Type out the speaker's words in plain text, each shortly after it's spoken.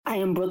I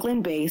am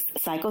Brooklyn-based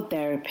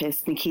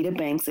psychotherapist Nikita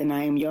Banks, and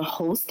I am your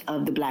host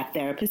of the Black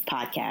Therapist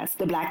Podcast.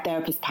 The Black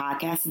Therapist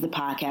Podcast is the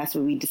podcast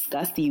where we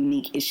discuss the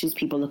unique issues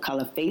people of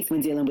color face when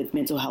dealing with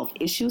mental health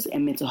issues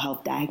and mental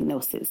health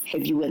diagnosis.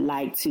 If you would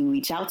like to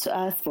reach out to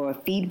us for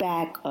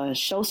feedback or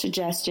show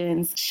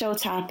suggestions, show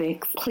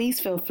topics, please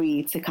feel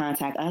free to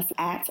contact us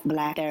at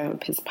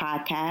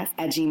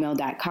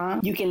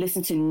blacktherapistpodcast@gmail.com. You can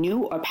listen to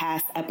new or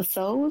past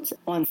episodes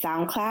on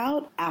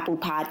SoundCloud, Apple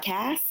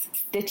Podcasts,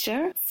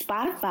 Stitcher,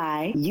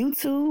 Spotify,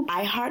 YouTube,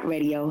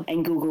 iHeartRadio,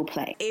 and Google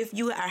Play. If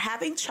you are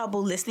having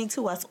trouble listening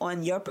to us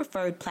on your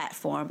preferred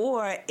platform,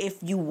 or if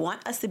you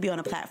want us to be on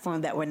a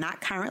platform that we're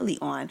not currently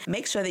on,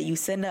 make sure that you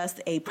send us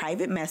a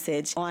private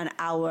message on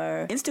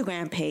our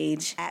Instagram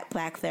page at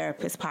Black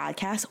Therapist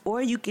Podcast,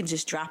 or you can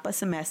just drop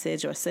us a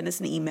message or send us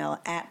an email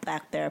at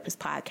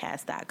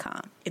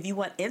blacktherapistpodcast.com. If you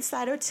want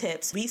insider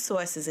tips,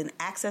 resources, and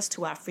access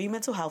to our free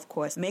mental health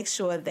course, make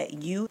sure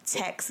that you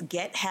text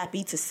Get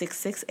Happy to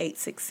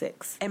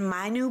 66866. And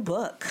my new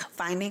book,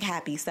 Finding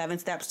Happy, 7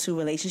 Steps to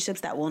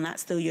Relationships That Will Not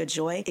Steal Your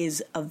Joy,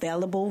 is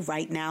available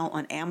right now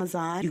on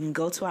Amazon. You can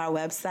go to our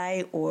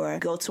website or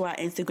go to our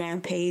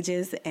Instagram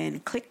pages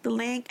and click the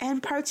link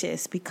and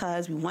purchase,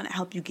 because we want to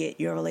help you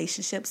get your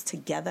relationships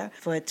together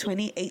for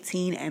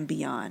 2018 and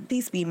beyond.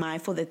 Please be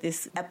mindful that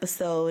this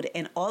episode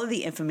and all of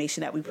the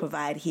information that we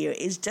provide here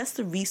is just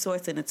a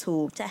resource and a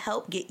tool to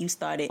help get you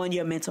started on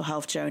your mental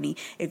health journey.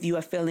 If you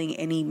are feeling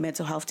any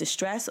mental health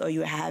distress or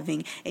you are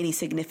having any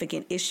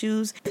significant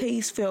issues,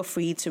 please feel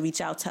free to reach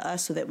out to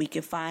us so that we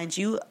can find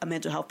you a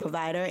mental health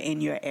provider in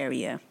your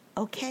area.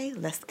 Okay,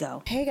 let's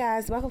go. Hey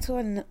guys, welcome to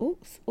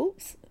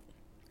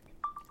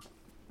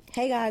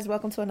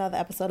another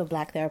episode of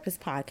Black Therapist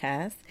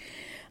Podcast.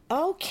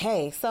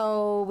 Okay,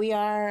 so we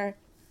are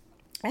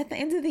at the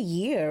end of the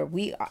year.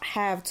 We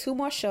have 2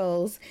 more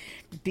shows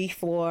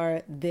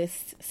before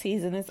this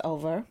season is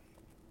over.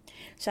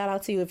 Shout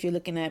out to you if you're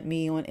looking at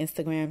me on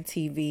Instagram,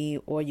 TV,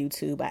 or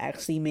YouTube. I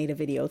actually made a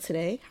video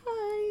today.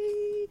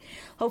 Hi.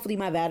 Hopefully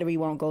my battery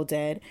won't go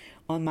dead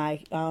on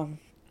my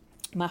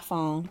my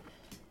phone.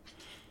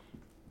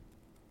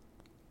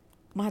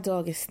 My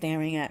dog is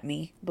staring at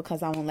me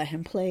because I won't let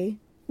him play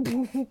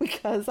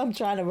because I'm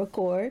trying to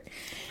record.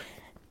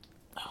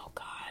 Oh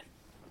God.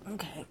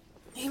 Okay.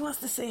 He wants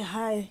to say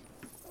hi.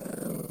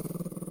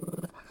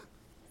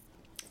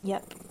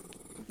 Yep.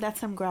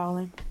 That's him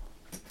growling.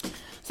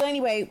 So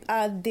anyway,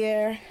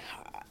 there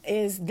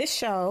is this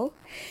show,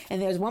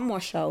 and there's one more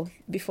show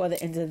before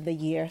the end of the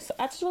year. So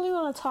I just really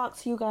want to talk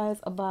to you guys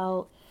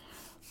about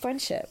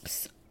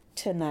friendships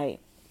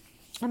tonight.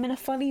 I'm in a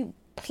funny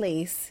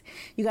place.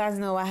 You guys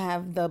know I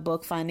have the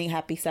book Finding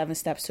Happy, 7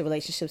 Steps to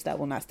Relationships That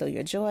Will Not Steal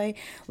Your Joy,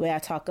 where I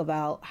talk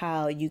about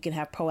how you can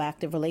have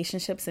proactive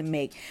relationships and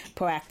make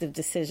proactive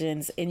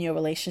decisions in your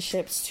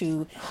relationships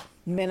to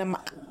minimize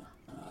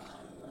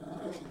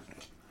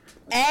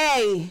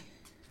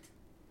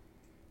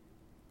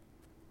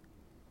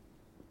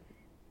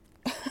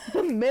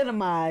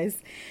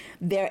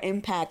their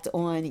impact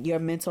on your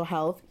mental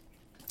health,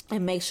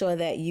 and make sure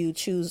that you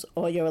choose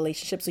all your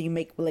relationships, or you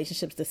make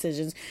relationships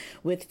decisions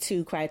with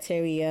 2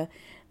 criteria,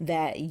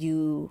 that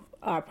you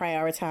are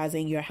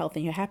prioritizing your health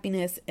and your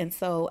happiness. And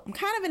so I'm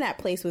kind of in that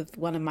place with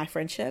one of my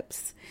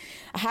friendships.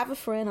 I have a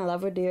friend, I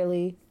love her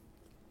dearly,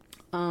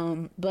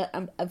 but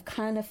I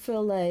kind of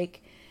feel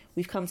like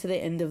we've come to the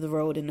end of the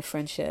road in the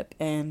friendship,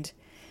 and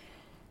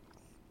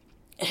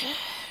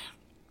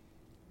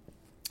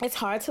it's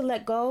hard to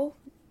let go.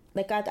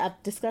 Like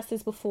I've discussed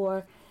this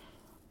before.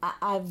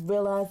 I've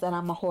realized that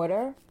I'm a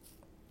hoarder,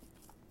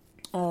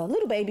 a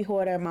little baby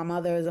hoarder. My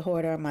mother is a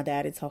hoarder. My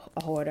dad is a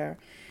hoarder,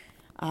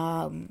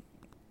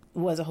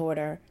 was a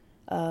hoarder.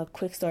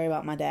 Quick story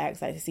about my dad,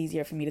 because it's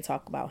easier for me to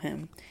talk about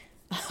him.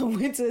 I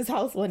went to his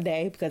house one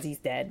day because he's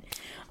dead.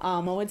 I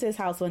went to his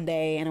house one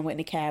day and I went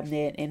in the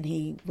cabinet, and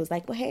he was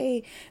like, well,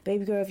 hey,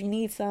 baby girl, if you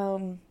need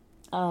some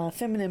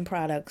feminine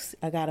products,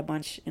 I got a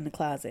bunch in the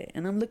closet.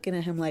 And I'm looking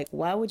at him like,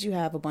 why would you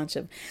have a bunch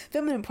of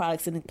feminine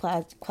products in the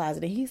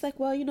closet? And he's like,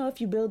 well, you know,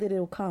 if you build it,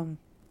 it'll come.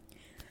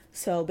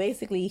 So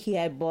basically he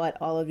had bought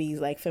all of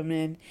these like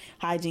feminine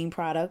hygiene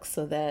products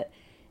so that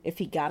if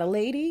he got a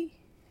lady,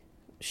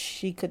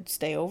 she could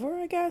stay over,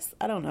 I guess.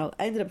 I don't know.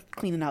 I ended up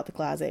cleaning out the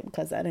closet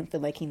because I didn't feel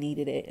like he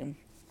needed it. And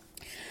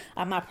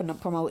I'm not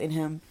promoting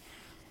him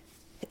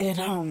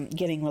in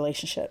getting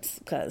relationships,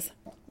 because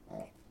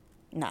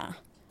nah,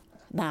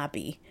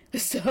 B.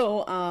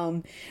 So,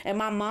 and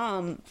my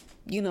mom,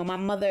 you know, my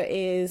mother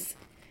is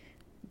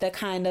the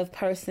kind of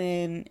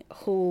person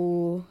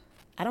who,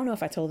 I don't know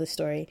if I told this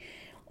story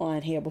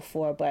on here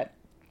before, but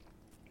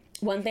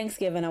one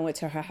Thanksgiving I went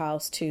to her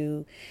house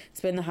to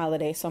spend the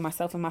holiday. So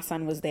myself and my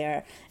son was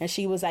there, and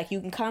she was like,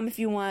 you can come if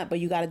you want, but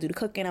you got to do the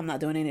cooking. I'm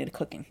not doing any of the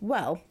cooking.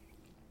 Well,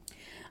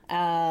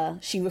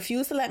 she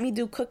refused to let me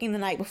do cooking the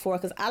night before,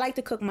 because I like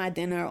to cook my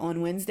dinner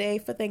on Wednesday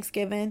for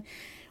Thanksgiving,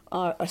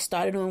 or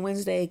started on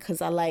Wednesday,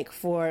 because I like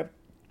for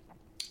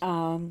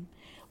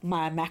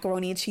my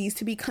macaroni and cheese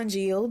to be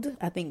congealed.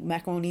 I think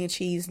macaroni and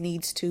cheese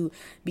needs to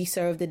be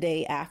served the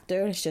day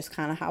after. It's just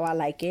kind of how I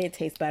like it. It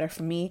tastes better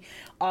for me.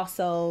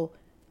 Also,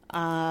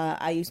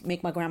 I used to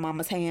make my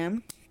grandmama's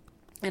ham,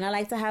 and I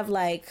like to have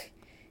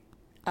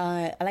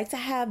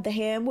the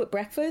ham with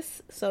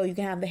breakfast. So you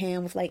can have the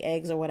ham with like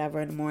eggs or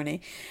whatever in the morning.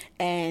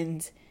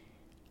 And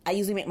I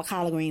usually make my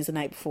collard greens the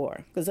night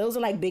before, because those are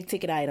like big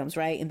ticket items,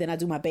 right? And then I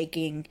do my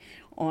baking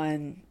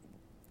on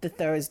the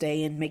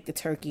Thursday and make the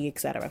turkey,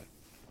 etc.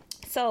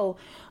 So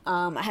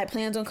I had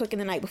plans on cooking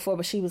the night before,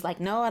 but she was like,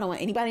 no, I don't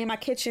want anybody in my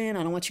kitchen.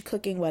 I don't want you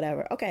cooking,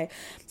 whatever. Okay.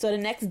 So the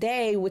next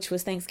day, which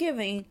was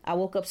Thanksgiving, I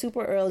woke up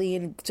super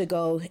early to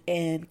go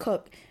and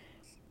cook.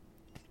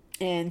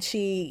 And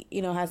she,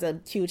 has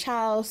a huge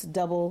house,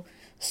 double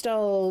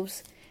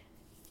stoves.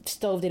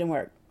 Stove didn't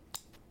work.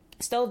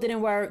 The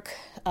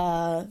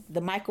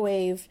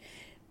microwave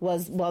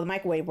the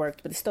microwave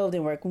worked, but the stove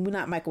didn't work. We're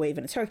not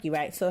microwaving a turkey,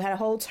 right? So I had a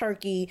whole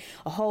turkey,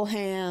 a whole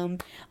ham.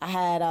 I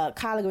had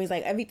collard greens,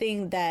 like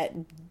everything that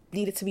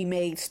needed to be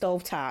made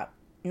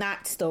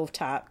not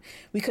stovetop.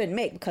 We couldn't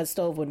make because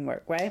stove wouldn't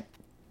work, right?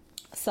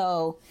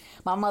 So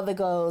my mother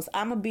goes,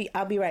 I'll be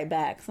right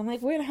back. So I'm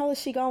like, where the hell is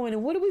she going?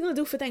 And what are we going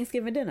to do for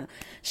Thanksgiving dinner?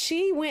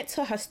 She went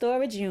to her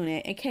storage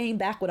unit and came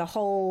back with a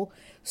whole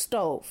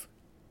stove.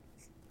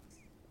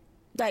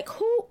 Like,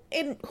 who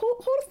the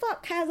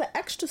fuck has an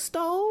extra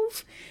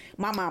stove?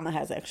 My mama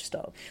has an extra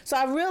stove. So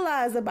I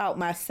realized about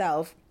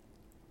myself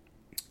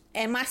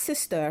and my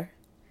sister.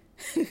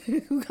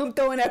 I'm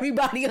throwing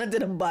everybody under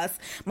the bus.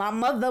 My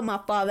mother, my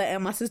father,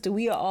 and my sister,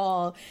 we are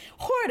all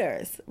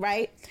hoarders,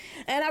 right?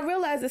 And I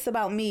realized this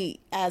about me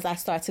as I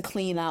start to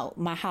clean out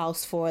my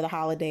house for the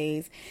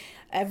holidays.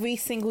 Every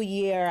single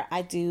year,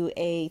 I do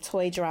a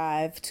toy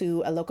drive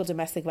to a local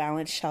domestic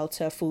violence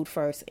shelter, Food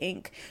First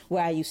Inc.,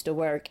 where I used to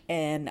work.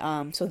 And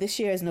so this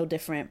year is no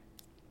different.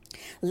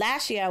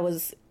 Last year, I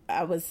was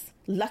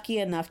lucky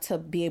enough to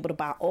be able to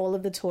buy all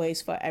of the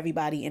toys for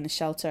everybody in the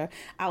shelter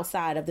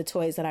outside of the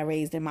toys that I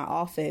raised in my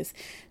office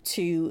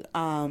to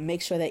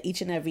make sure that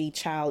each and every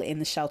child in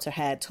the shelter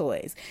had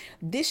toys.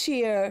 This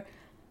year,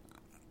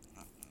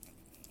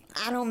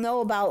 I don't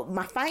know about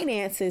my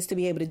finances to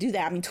be able to do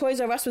that. I mean,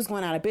 Toys R Us was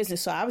going out of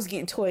business, so I was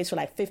getting toys for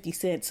like 50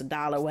 cents,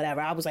 $1, whatever.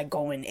 I was like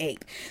going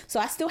ape. So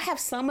I still have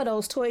some of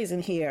those toys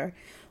in here,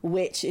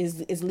 which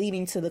is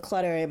leading to the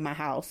clutter in my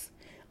house,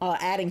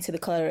 adding to the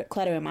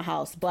clutter in my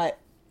house. But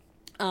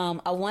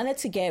I wanted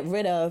to get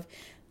rid of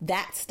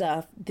that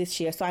stuff this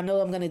year. So I know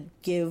I'm going to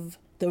give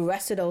the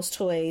rest of those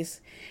toys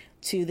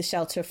to the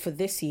shelter for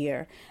this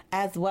year,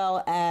 as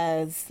well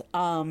as,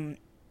 I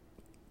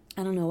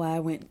don't know why I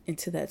went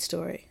into that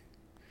story.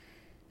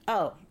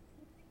 Oh,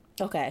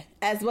 okay.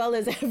 As well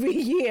as every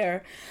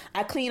year,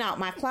 I clean out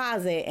my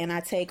closet and I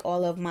take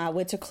all of my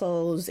winter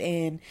clothes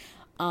and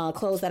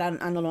clothes that I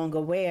no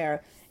longer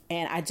wear,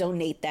 and I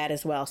donate that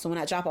as well. So when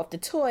I drop off the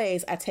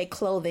toys, I take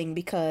clothing,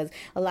 because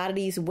a lot of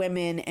these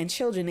women and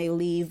children, they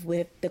leave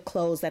with the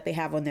clothes that they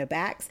have on their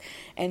backs.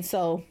 And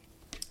so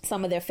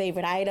some of their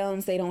favorite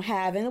items they don't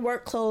have, and the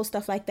work clothes,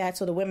 stuff like that.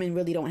 So the women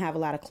really don't have a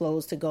lot of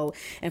clothes to go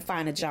and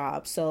find a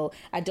job. So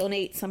I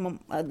donate a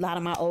lot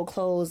of my old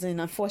clothes,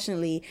 and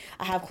unfortunately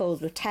I have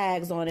clothes with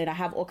tags on it. I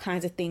have all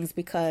kinds of things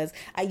because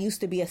I used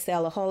to be a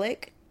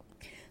saleaholic.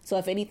 So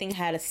if anything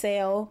had a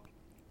sale,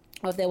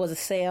 or if there was a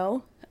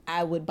sale,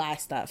 I would buy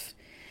stuff.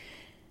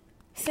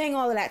 Saying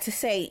all of that to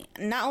say,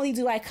 not only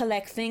do I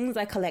collect things,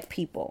 I collect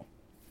people.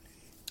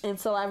 And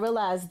so I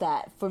realized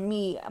that for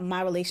me,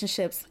 my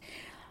relationships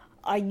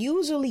are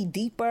usually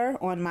deeper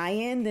on my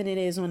end than it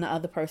is on the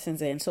other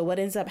person's end. So what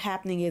ends up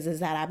happening is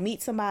that I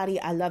meet somebody,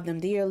 I love them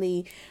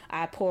dearly,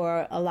 I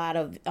pour a lot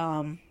of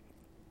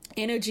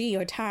energy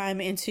or time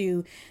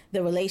into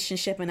the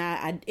relationship,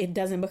 and it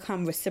doesn't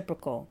become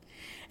reciprocal.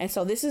 And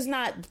so this is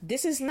not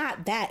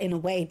that in a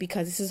way,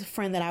 because this is a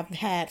friend that I've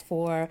had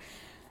for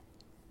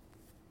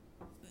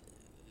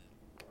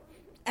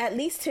at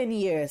least 10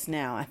 years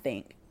now, I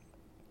think.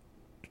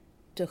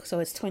 So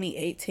it's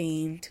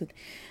 2018 to...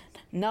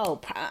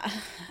 No,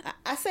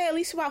 I say at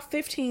least about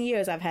 15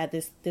 years I've had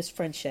this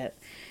friendship.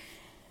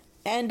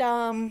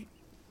 And,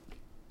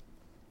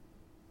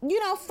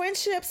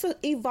 friendships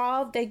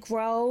evolve, they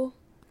grow.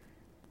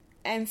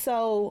 And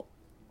so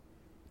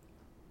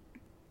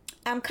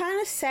I'm kind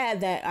of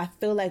sad that I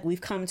feel like we've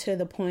come to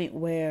the point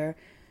where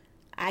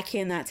I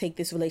cannot take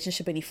this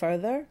relationship any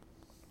further.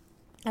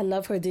 I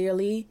love her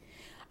dearly.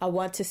 I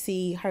want to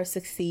see her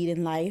succeed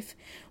in life.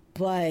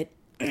 But...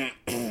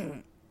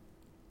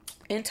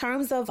 in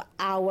terms of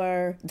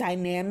our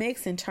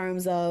dynamics, in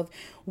terms of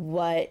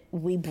what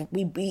we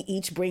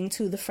each bring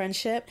to the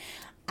friendship,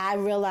 I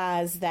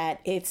realize that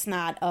it's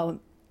not a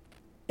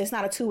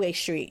two-way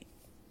street.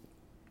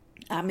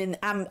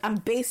 I'm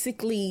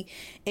basically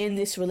in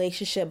this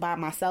relationship by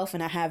myself,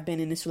 and I have been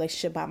in this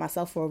relationship by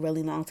myself for a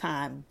really long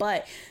time.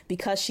 But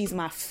because she's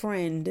my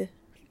friend,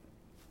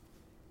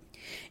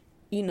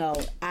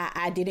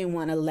 I didn't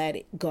want to let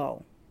it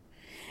go.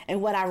 And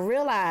what I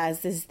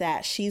realized is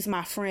that she's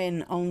my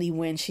friend only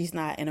when she's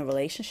not in a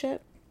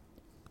relationship.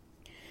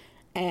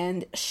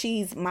 And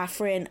she's my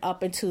friend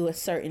up until a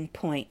certain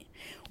point.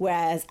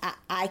 Whereas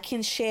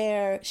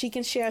she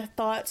can share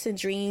thoughts and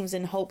dreams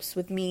and hopes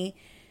with me.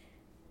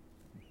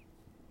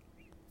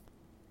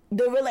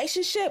 The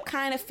relationship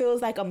kind of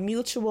feels like a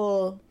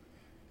mutual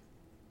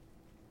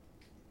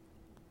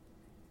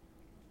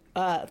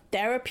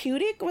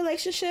therapeutic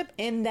relationship,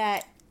 in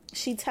that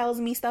she tells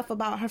me stuff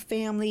about her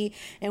family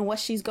and what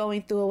she's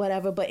going through or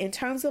whatever. But in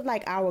terms of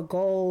like our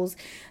goals,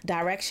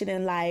 direction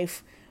in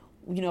life,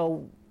 you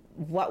know,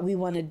 what we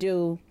want to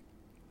do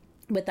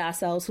with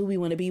ourselves, who we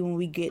want to be when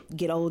we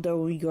get older,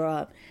 when we grow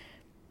up,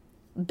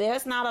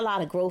 there's not a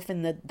lot of growth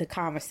in the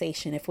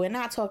conversation. If we're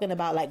not talking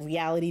about like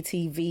reality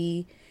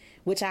TV,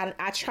 which I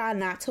try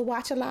not to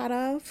watch a lot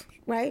of,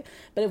 right?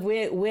 But if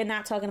we're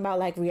not talking about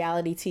like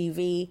reality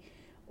TV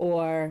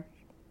or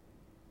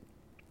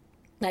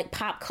like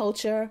pop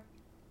culture,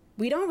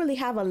 we don't really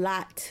have a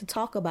lot to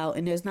talk about,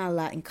 and there's not a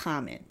lot in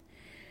common.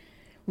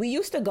 We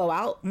used to go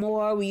out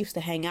more. We used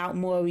to hang out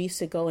more. We used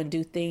to go and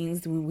do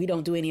things. We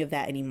don't do any of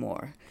that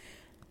anymore.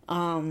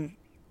 And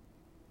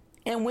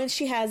when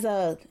she has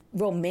a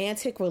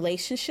romantic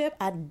relationship,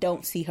 I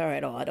don't see her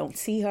at all. I don't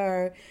see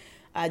her.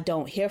 I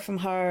don't hear from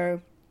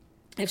her.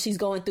 If she's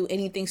going through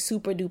anything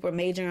super duper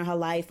major in her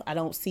life, I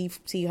don't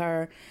see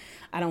her.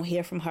 I don't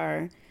hear from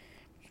her.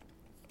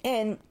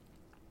 And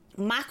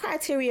my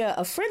criteria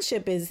of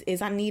friendship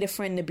is I need a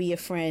friend to be a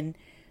friend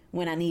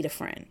when I need a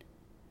friend.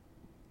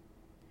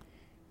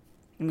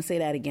 I'm going to say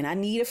that again. I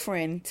need a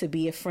friend to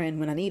be a friend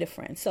when I need a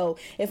friend. So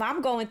if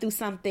I'm going through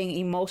something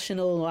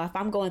emotional, or if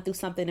I'm going through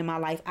something in my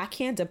life, I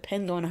can't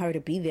depend on her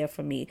to be there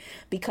for me,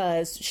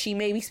 because she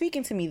may be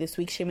speaking to me this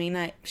week. She may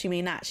not. She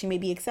may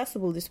be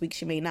accessible this week.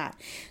 She may not.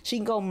 She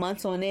can go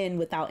months on end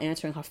without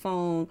answering her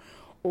phone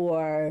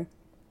or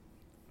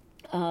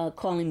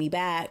calling me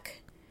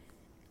back.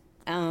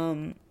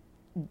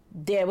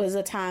 There was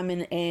a time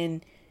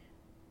in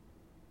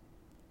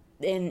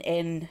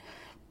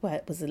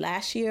what was it,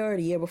 last year or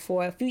the year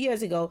before, a few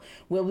years ago,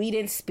 where we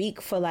didn't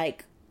speak for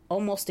like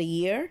almost a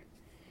year.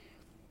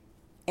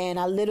 And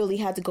I literally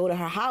had to go to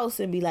her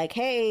house and be like,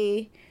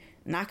 hey,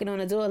 knocking on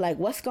the door, like,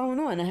 what's going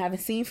on? I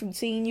haven't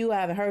seen you.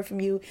 I haven't heard from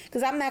you.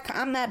 Because I'm that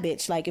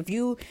bitch. Like,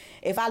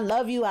 if I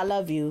love you, I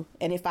love you.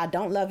 And if I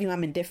don't love you,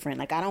 I'm indifferent.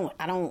 Like, I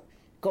don't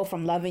go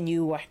from loving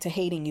you or to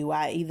hating you.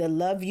 I either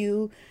love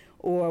you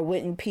or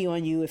wouldn't pee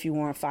on you if you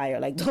were on fire.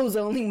 Like, those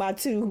are only my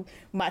two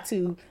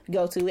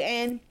go-to.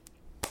 And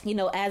you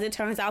know, as it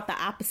turns out, the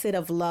opposite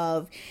of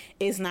love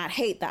is not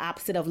hate. The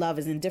opposite of love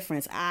is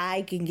indifference.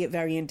 I can get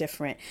very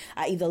indifferent.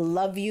 I either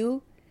love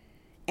you,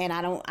 and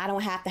I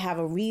don't have to have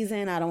a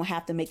reason. I don't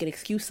have to make an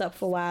excuse up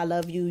for why I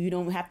love you. You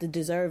don't have to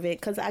deserve it,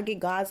 because I get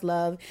God's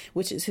love,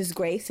 which is his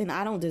grace, and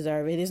I don't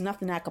deserve it. There's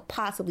nothing I could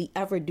possibly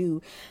ever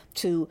do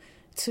to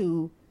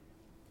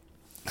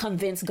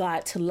convince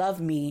God to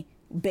love me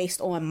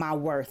based on my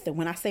worth. And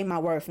when I say my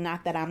worth,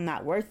 not that I'm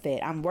not worth it.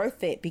 I'm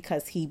worth it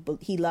because he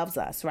loves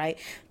us, right?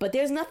 But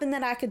there's nothing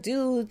that I could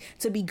do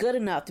to be good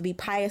enough, to be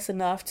pious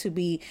enough, to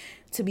be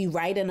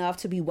right enough,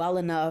 to be well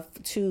enough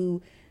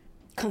to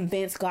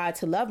convince God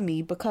to love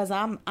me, because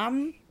I'm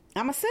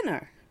a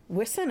sinner.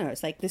 We're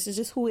sinners. Like, this is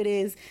just who it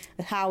is,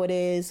 how it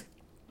is,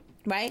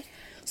 right?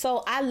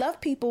 So I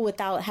love people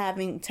without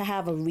having to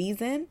have a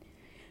reason,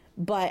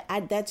 but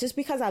that just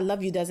because I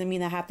love you doesn't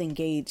mean I have to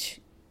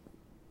engage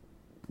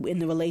in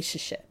the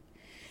relationship.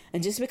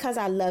 And just because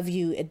I love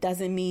you, it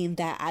doesn't mean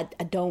that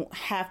I don't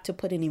have to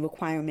put any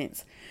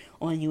requirements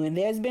on you. And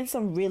there's been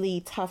some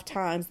really tough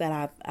times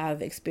that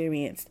I've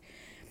experienced,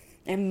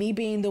 and me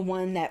being the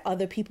one that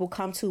other people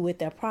come to with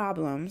their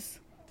problems,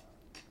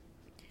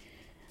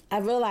 I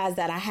realized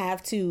that I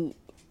have to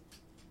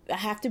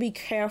be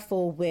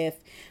careful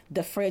with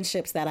the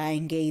friendships that I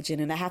engage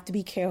in, and I have to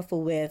be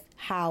careful with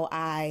how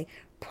I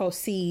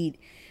proceed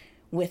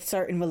with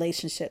certain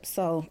relationships.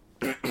 So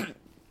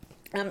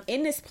I'm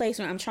in this place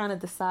where I'm trying to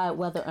decide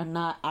whether or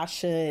not I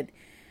should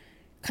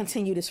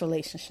continue this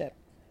relationship.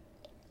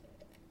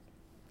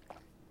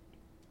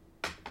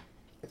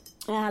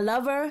 And I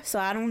love her, so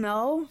I don't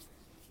know.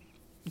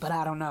 But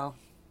I don't know.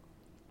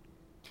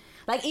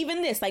 Like,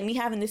 even this, like me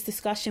having this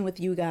discussion with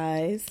you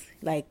guys,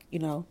 like, you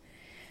know,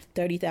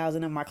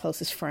 30,000 of my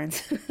closest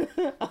friends.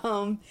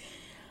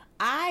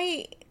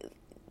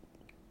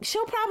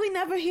 She'll probably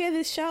never hear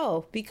this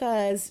show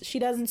because she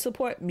doesn't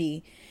support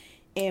me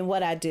in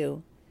what I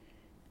do.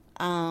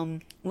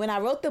 When I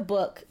wrote the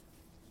book,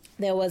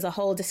 there was a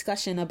whole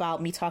discussion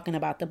about me talking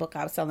about the book.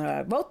 I was telling her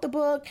I wrote the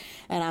book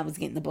and I was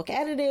getting the book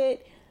edited.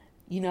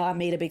 You know, I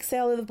made a big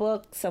sale of the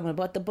book. Someone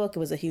bought the book. It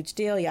was a huge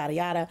deal, yada,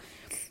 yada.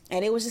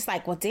 And it was just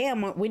like, well,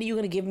 damn, when are you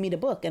going to give me the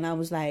book? And I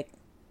was like,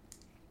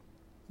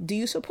 do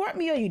you support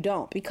me or you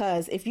don't?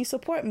 Because if you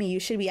support me, you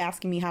should be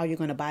asking me how you're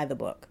going to buy the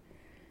book.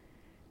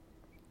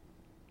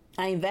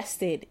 I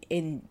invested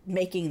in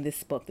making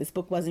this book. This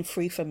book wasn't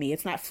free for me.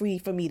 It's not free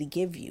for me to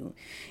give you,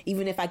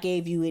 even if I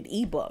gave you an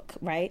ebook,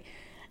 right?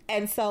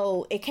 And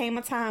so it came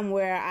a time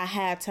where I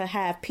had to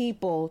have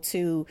people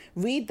to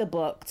read the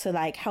book to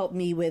like help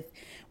me with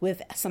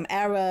some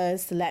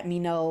errors, to let me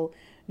know,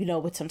 you know,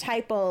 with some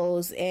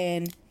typos.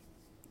 And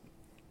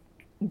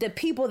the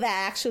people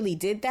that actually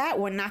did that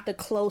were not the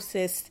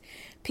closest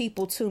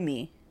people to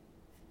me.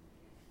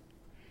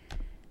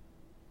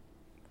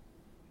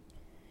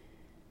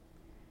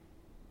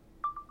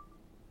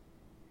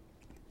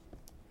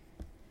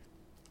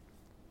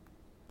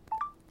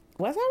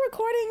 Was I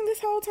recording this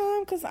whole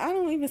time? Because I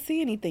don't even see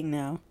anything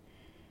now.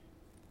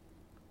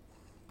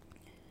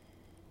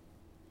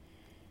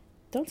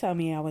 Don't tell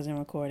me I wasn't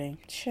recording.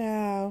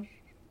 Ciao.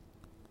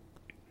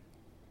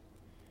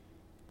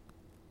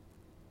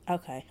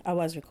 Okay, I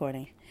was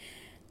recording.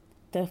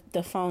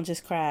 The phone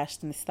just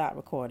crashed and it stopped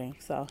recording.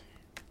 So,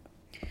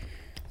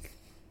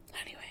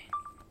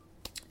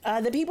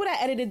 anyway. The people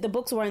that edited the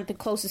books weren't the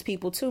closest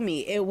people to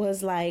me. It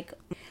was like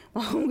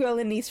my homegirl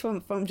and niece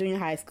from junior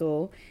high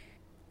school.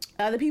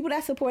 The people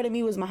that supported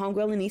me was my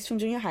homegirl and niece from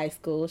junior high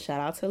school. Shout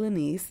out to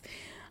Lanice.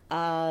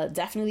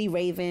 Definitely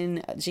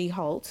Raven G.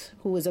 Holt,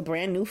 who was a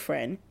brand new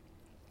friend.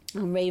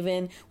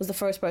 Raven was the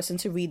first person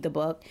to read the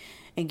book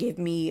and give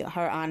me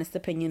her honest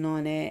opinion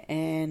on it.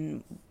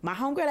 And my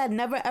homegirl that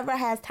never ever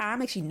has time,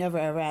 like she never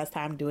ever has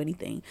time to do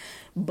anything,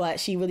 but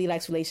she really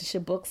likes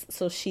relationship books,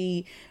 so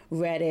she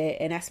read it,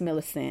 and that's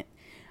Millicent.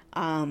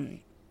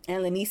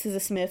 And Lanice is a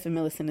Smith and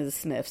Millicent is a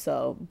Smith.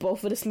 So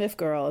both of the Smith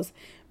girls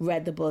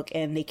read the book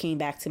and they came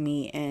back to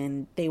me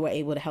and they were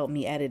able to help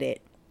me edit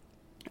it.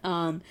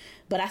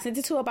 But I sent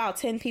it to about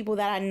 10 people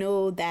that I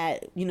know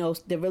that, you know,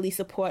 that really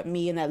support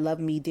me and that love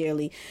me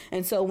dearly.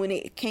 And so when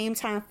it came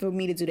time for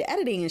me to do the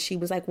editing, and she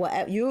was like,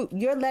 well,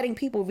 you're letting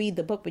people read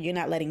the book, but you're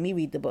not letting me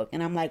read the book.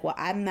 And I'm like, well,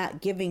 I'm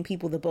not giving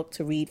people the book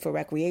to read for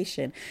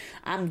recreation.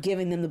 I'm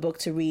giving them the book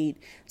to read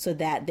so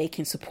that they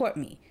can support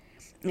me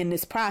in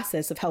this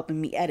process of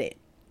helping me edit.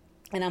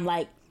 And I'm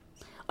like,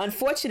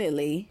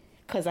 unfortunately,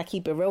 because I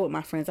keep it real with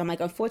my friends, I'm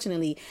like,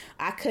 unfortunately,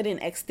 I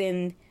couldn't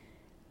extend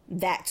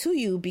that to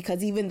you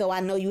because even though I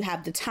know you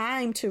have the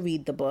time to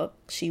read the book,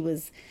 she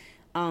was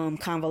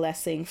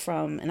convalescing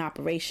from an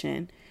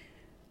operation.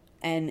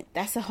 And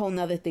that's a whole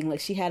nother thing. Like,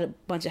 she had a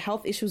bunch of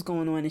health issues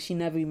going on and she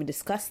never even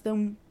discussed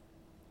them.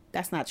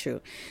 That's not true.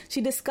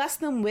 She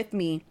discussed them with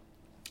me,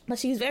 but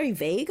she was very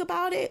vague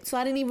about it. So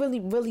I didn't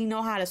even really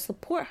know how to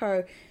support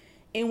her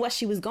in what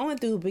she was going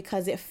through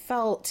because it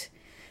felt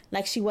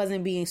like she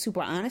wasn't being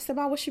super honest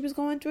about what she was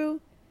going through.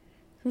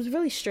 It was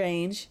really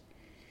strange.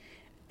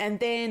 And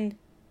then,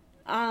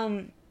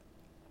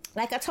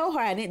 like I told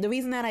her, the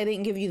reason that I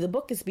didn't give you the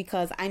book is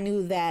because I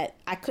knew that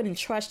I couldn't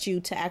trust you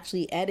to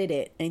actually edit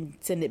it and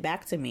send it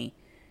back to me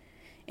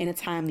in a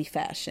timely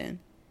fashion.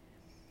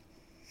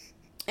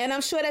 And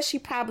I'm sure that she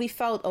probably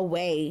felt a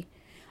way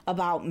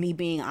about me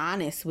being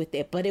honest with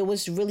it, but it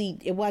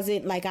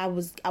wasn't like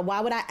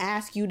why would I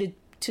ask you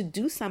to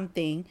do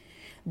something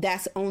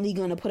that's only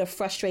going to put a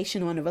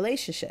frustration on the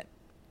relationship?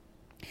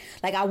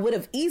 Like, I would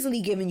have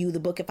easily given you the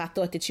book if I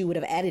thought that you would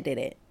have edited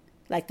it.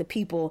 Like the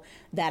people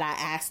that I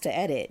asked to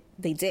edit,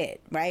 they did,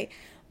 right?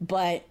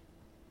 But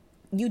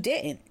you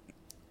didn't.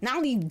 Not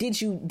only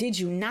did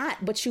you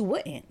not, but you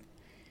wouldn't.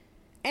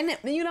 And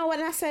you know what?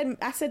 I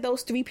said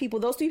those three people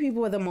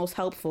were the most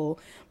helpful,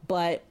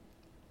 but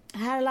I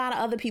had a lot of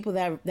other people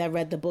that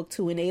read the book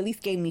too, and they at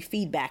least gave me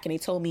feedback and they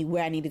told me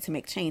where I needed to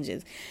make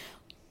changes.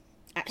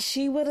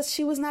 She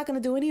was not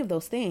going to do any of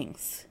those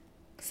things.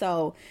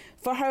 So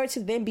for her to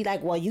then be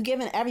like, well, you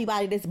giving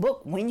everybody this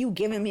book when you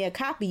giving me a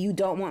copy, you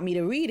don't want me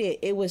to read it.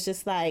 It was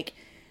just like,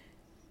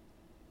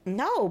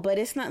 no, but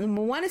it's not.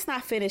 Number one, it's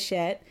not finished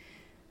yet.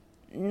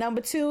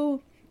 Number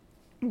two,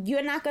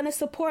 you're not going to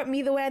support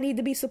me the way I need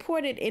to be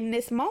supported in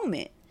this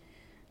moment.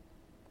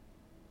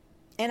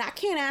 And I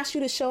can't ask you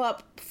to show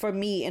up for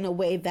me in a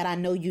way that I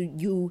know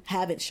you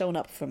haven't shown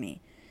up for me.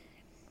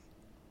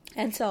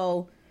 And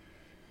so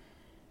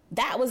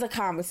that was a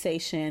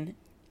conversation.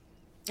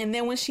 And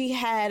then when she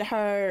had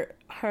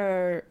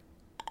her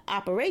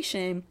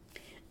operation,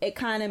 it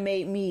kind of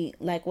made me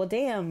like, well,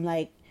 damn,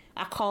 like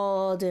I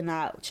called and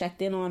I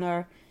checked in on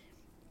her.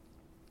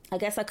 I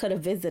guess I could have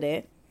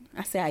visited.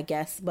 I say I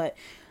guess, but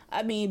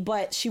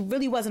she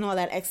really wasn't all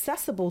that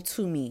accessible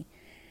to me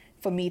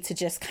for me to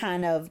just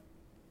kind of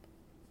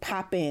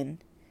pop in.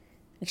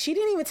 Like, she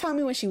didn't even tell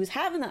me when she was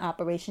having the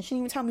operation. She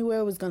didn't even tell me where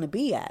it was going to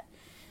be at.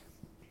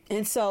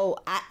 And so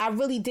I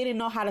really didn't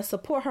know how to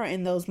support her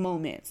in those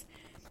moments.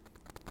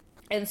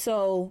 And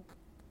so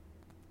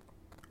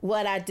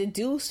what I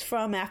deduced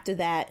from after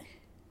that,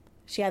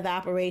 she had the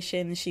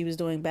operation, she was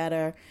doing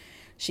better.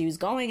 She was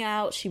going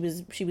out, she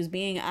was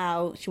being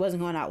out. She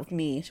wasn't going out with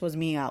me. She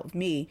wasn't being out with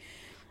me.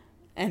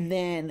 And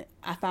then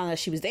I found out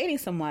she was dating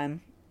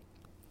someone.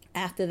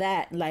 After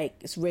that, like,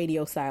 it's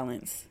radio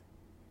silence.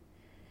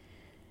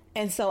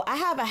 And so I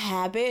have a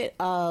habit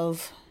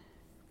of,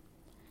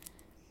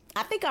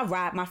 I think I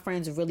ride my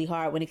friends really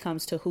hard when it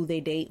comes to who they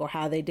date or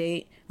how they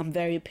date. I'm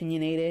very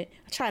opinionated.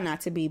 I try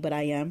not to be, but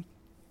I am.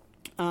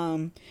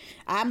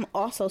 I'm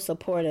also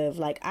supportive.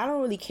 Like, I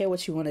don't really care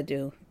what you want to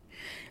do.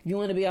 You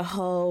want to be a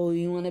hoe,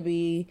 you want to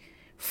be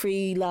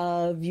free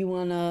love, you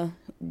want to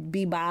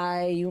be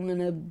bi, you want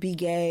to be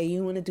gay,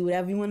 you want to do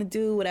whatever you want to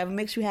do, whatever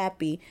makes you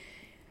happy.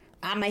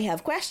 I may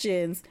have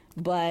questions,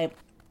 but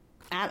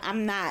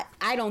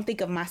I don't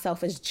think of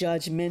myself as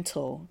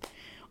judgmental,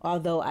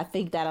 although I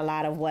think that a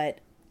lot of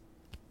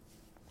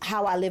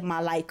how I live my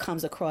life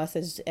comes across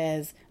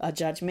as a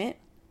judgment.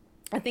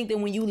 I think that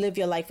when you live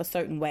your life a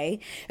certain way,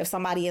 if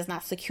somebody is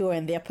not secure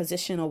in their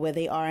position or where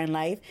they are in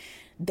life,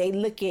 they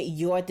look at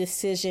your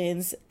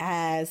decisions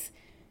as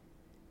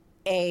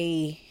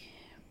a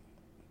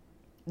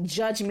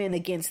judgment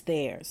against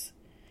theirs.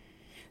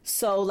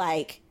 So,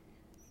 like,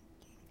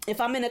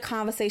 if I'm in a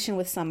conversation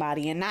with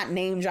somebody, and not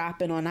name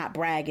dropping or not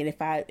bragging,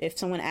 if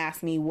someone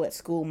asks me what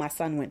school my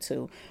son went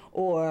to,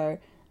 or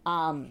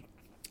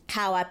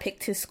how I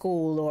picked his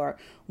school or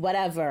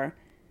whatever,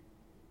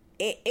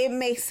 it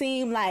may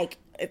seem like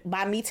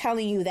by me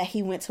telling you that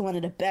he went to one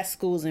of the best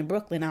schools in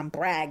Brooklyn, I'm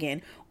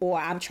bragging, or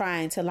I'm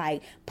trying to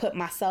like put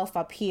myself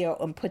up here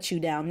and put you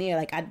down there.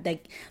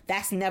 Like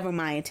that's never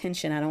my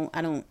intention.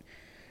 I don't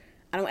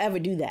ever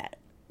do that.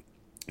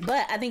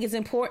 But I think it's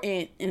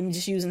important, and I'm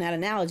just using that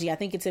analogy, I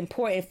think it's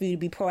important for you to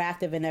be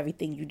proactive in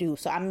everything you do.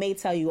 So I may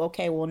tell you,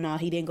 okay, well, no,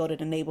 he didn't go to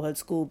the neighborhood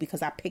school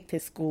because I picked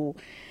his school,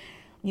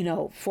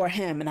 for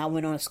him, and I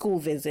went on a school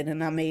visit,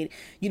 and I made,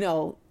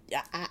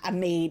 I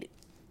made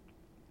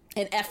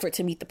an effort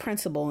to meet the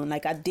principal, and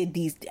like I did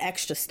these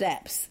extra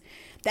steps.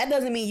 That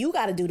doesn't mean you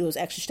got to do those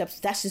extra steps.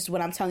 That's just what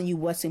I'm telling you,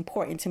 what's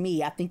important to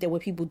me. I think that when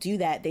people do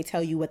that, they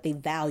tell you what they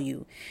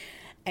value.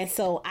 And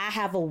so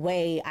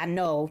I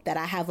know that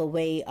I have a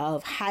way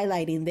of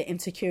highlighting the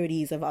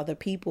insecurities of other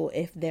people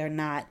if they're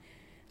not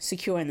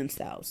secure in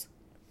themselves.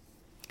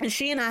 And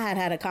she and I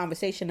had a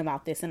conversation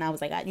about this, and I was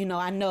like, I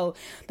know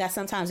that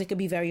sometimes it could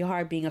be very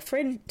hard being a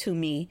friend to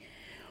me,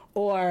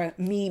 or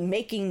me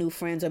making new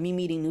friends, or me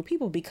meeting new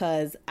people,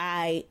 because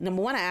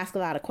number one, I ask a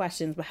lot of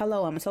questions, but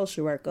hello, I'm a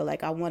social worker.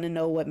 Like, I want to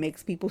know what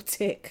makes people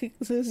tick.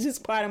 So it's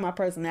just part of my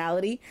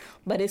personality,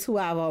 but it's who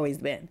I've always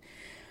been.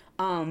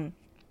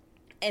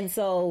 And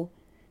so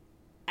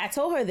I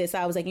told her this.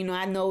 I was like,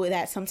 I know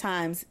that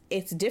sometimes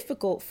it's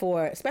difficult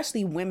for,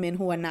 especially women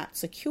who are not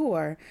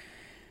secure,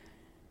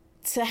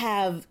 to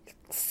have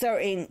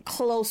certain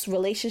close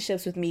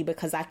relationships with me,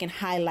 because I can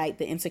highlight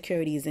the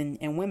insecurities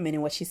in women.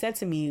 And what she said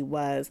to me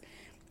was,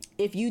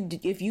 if you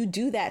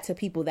do that to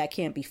people, that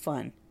can't be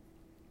fun.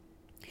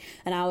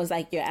 And I was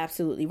like, you're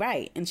absolutely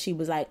right. And she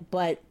was like,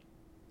 but,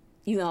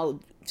 she's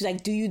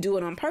like, do you do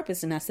it on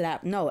purpose? And I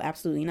said, no,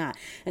 absolutely not.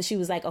 And she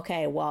was like,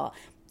 okay, well,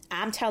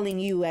 I'm telling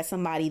you, as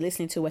somebody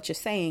listening to what you're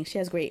saying, she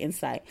has great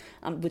insight,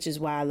 which is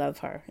why I love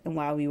her and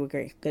why we were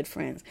good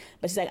friends.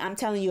 But she's like, I'm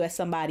telling you as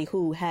somebody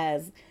who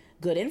has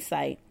good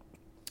insight,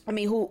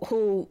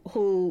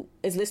 who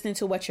is listening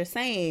to what you're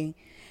saying,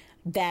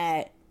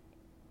 that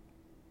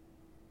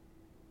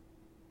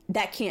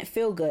can't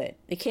feel good.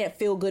 It can't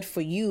feel good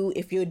for you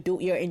if you're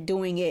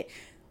doing it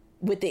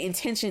with the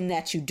intention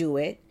that you do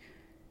it,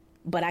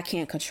 but I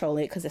can't control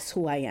it because it's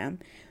who I am.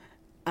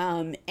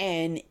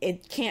 And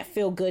it can't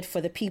feel good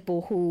for the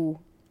people who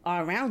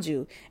are around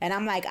you. And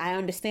I'm like, I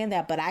understand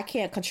that, but I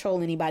can't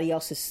control anybody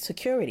else's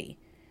security.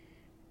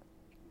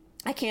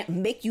 I can't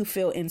make you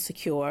feel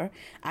insecure.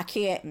 I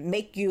can't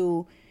make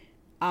you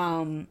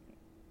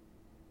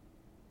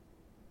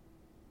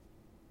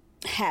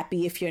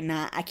happy if you're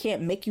not. I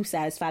can't make you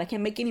satisfied. I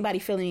can't make anybody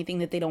feel anything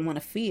that they don't want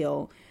to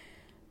feel.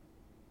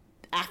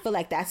 I feel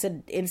like that's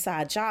an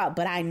inside job,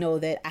 but I know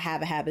that I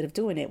have a habit of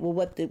doing it. Well,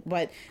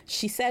 what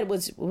she said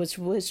was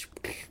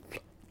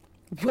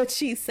what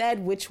she said,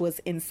 which was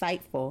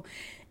insightful,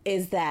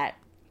 is that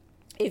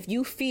if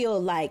you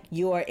feel like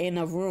you're in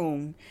a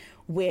room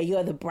where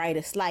you're the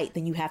brightest light,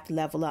 then you have to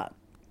level up.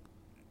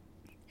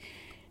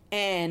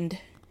 And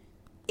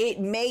it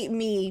made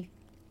me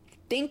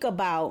think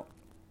about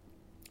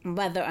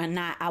whether or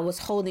not I was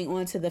holding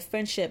on to the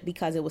friendship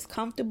because it was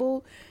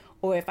comfortable,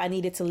 or if I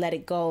needed to let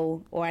it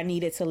go, or I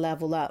needed to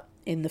level up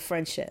in the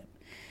friendship.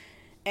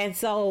 And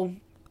so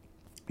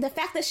the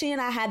fact that she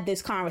and I had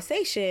this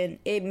conversation,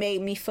 it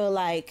made me feel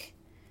like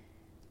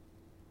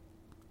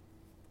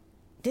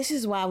this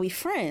is why we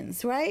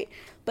friends, right?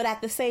 But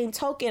at the same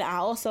token, I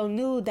also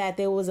knew that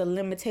there was a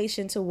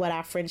limitation to what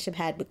our friendship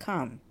had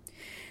become.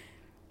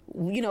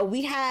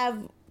 We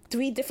have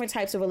 3 different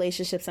types of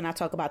relationships, and I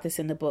talk about this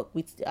in the book.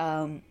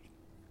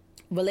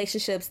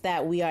 Relationships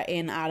that we are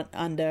in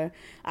under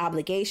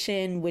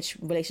obligation, which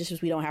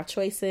relationships we don't have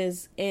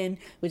choices in,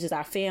 which is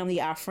our family,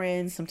 our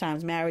friends,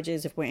 sometimes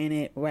marriages if we're in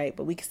it, right?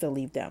 But we can still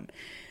leave them.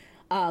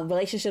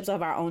 Relationships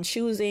of our own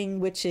choosing,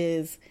 which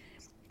is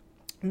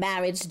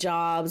marriage,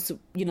 jobs,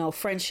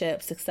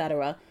 friendships,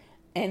 etc.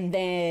 And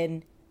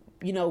then,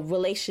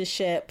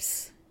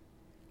 relationships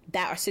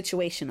that are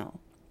situational.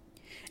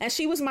 And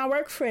she was my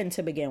work friend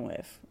to begin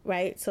with,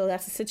 right? So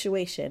that's a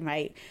situation,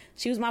 right?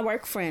 She was my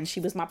work friend. She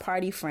was my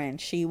party friend.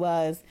 She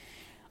was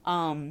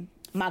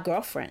my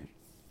girlfriend,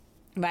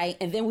 right?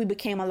 And then we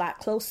became a lot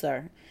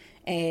closer.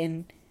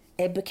 And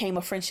it became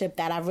a friendship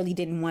that I really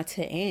didn't want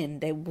to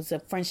end. It was a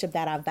friendship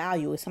that I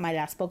value. It's somebody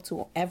that I spoke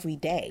to every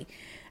day.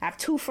 I have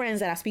 2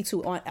 friends that I speak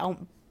to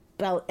on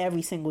about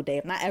every single day.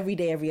 If not every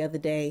day, every other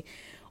day,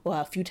 or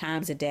a few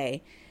times a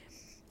day.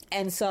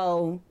 And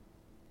so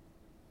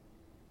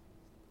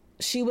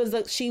she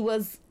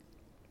was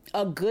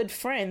a good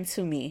friend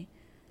to me.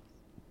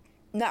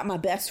 Not my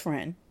best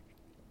friend,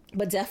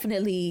 but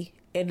definitely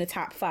in the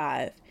top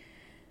 5.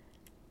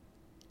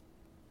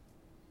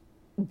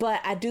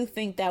 But I do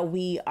think that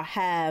we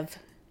have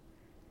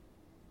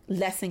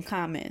less in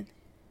common.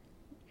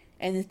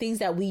 And the things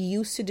that we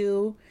used to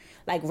do,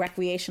 like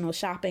recreational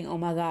shopping, oh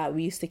my God,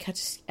 we used to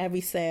catch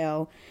every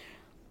sale,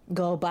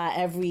 go buy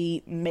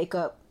every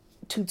makeup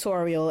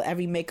tutorial,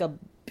 every makeup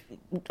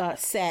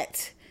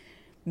set,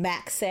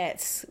 MAC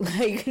sets,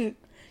 like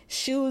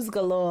shoes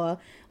galore,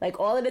 like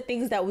all of the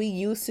things that we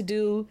used to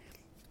do.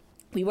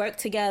 We worked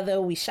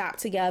together, we shopped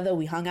together,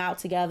 we hung out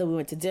together, we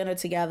went to dinner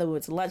together, we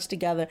went to lunch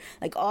together.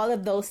 Like all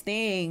of those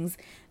things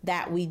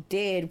that we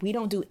did, we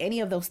don't do any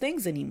of those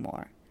things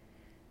anymore.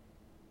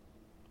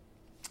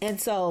 And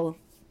so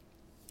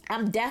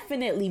I'm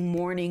definitely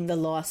mourning the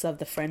loss of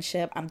the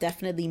friendship. I'm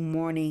definitely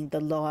mourning the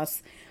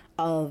loss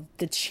of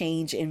the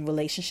change in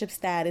relationship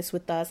status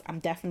with us. I'm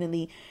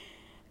definitely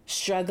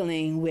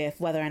struggling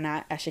with whether or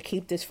not I should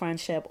keep this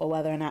friendship or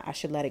whether or not I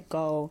should let it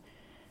go.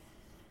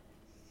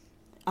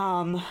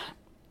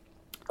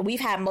 We've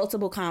had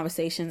multiple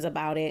conversations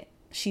about it.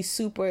 She's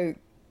super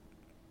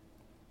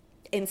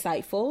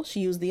insightful. She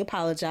usually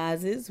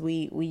apologizes.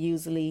 We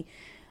usually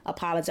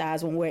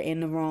apologize when we're in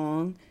the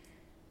wrong.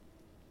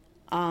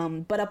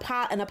 But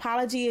an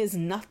apology is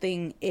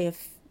nothing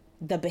if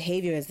the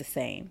behavior is the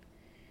same.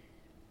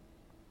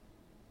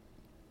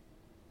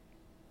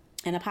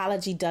 An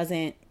apology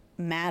doesn't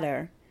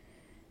matter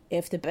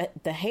if the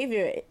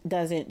behavior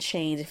doesn't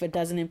change, if it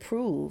doesn't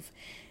improve.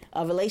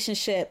 A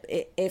relationship,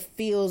 it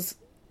feels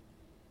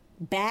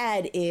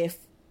bad if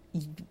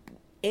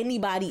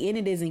anybody in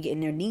it isn't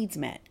getting their needs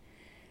met.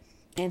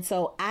 And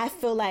so I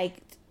feel like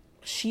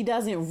she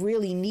doesn't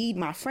really need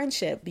my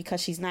friendship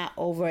because she's not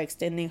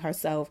overextending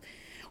herself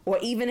or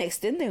even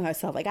extending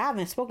herself. Like, I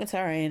haven't spoken to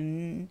her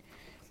in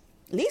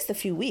at least a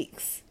few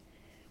weeks.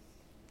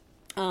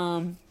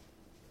 And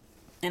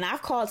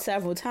I've called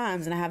several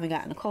times and I haven't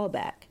gotten a call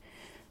back.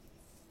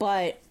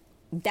 But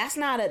that's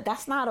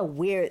not a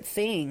weird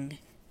thing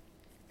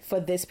for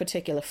this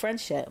particular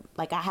friendship.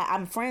 Like,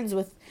 I'm friends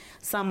with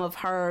some of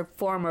her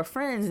former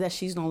friends that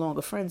she's no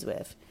longer friends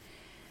with.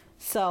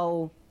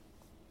 So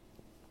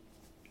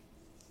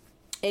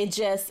it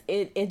just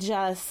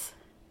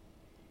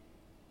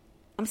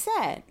I'm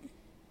sad.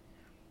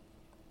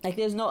 Like,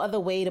 there's no other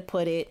way to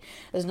put it.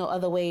 There's no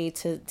other way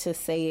to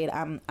say it.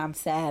 I'm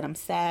sad. I'm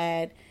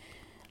sad.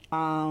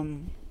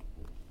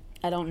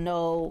 I don't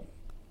know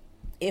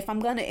if I'm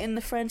gonna end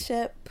the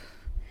friendship.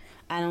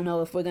 I don't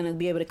know if we're gonna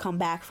be able to come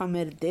back from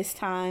it this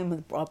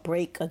time or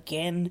break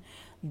again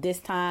this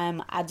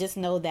time. I just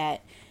know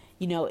that,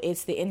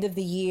 it's the end of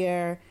the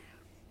year.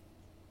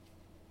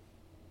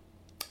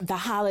 The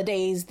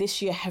holidays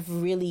this year have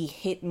really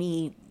hit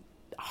me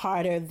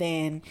harder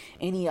than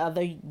any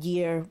other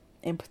year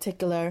in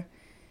particular.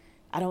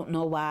 I don't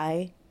know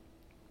why.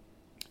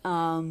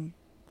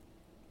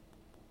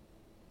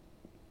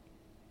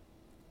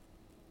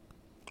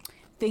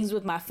 Things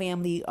with my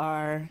family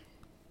are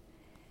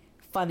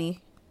funny.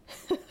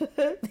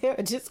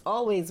 They're just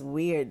always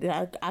weird.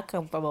 I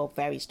come from a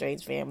very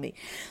strange family.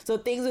 So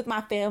things with my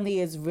family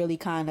is really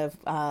kind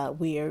of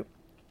weird.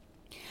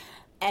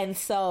 And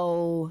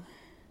so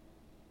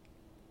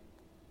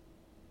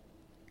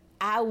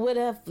I would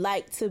have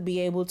liked to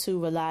be able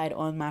to rely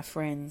on my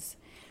friends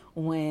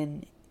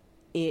when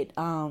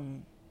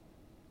when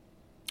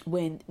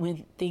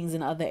things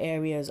in other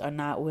areas are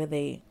not where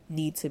they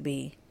need to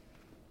be.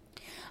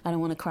 I don't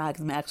want to cry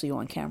because I'm actually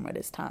on camera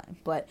this time.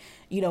 But,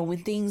 when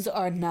things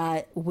are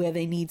not where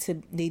they need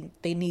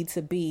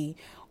to be,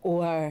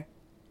 or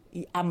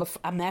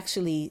I'm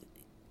actually,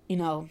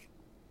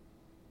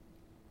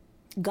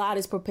 God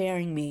is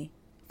preparing me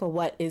for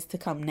what is to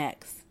come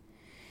next.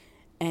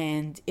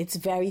 And it's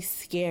very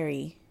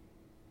scary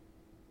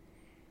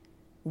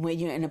when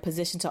you're in a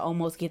position to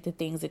almost get the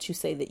things that you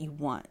say that you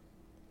want.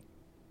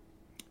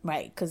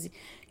 Right? Because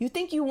you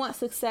think you want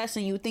success,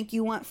 and you think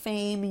you want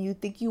fame, and you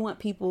think you want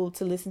people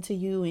to listen to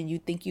you, and you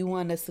think you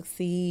want to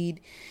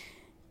succeed.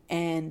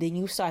 And then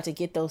you start to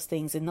get those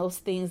things, and those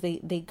things,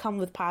 they come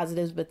with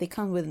positives, but they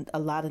come with a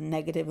lot of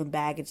negative and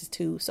baggage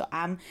too. So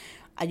I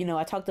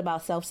talked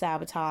about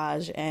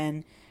self-sabotage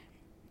and,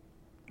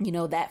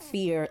 that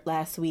fear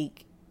last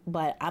week,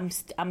 but I'm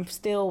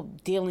still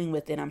dealing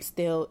with it.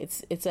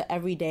 It's an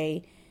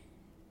everyday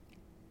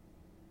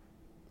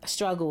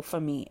struggle for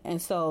me.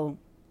 And so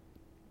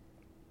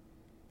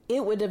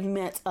it would have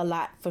meant a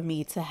lot for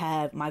me to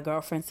have my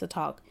girlfriends to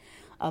talk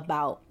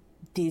about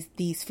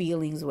these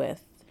feelings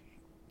with.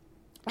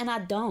 And I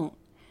don't.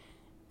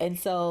 And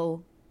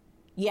so,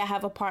 yeah, I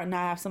have a partner.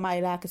 I have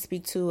somebody that I could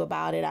speak to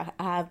about it. I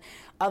have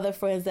other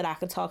friends that I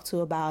could talk to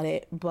about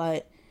it.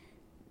 But,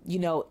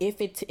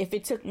 if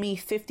it took me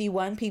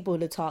 51 people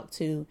to talk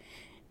to,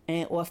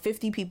 or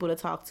 50 people to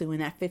talk to, and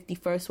that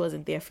 51st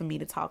wasn't there for me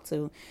to talk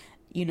to,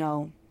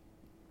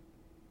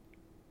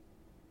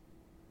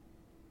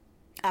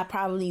 I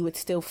probably would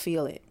still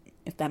feel it,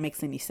 if that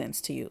makes any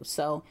sense to you.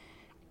 So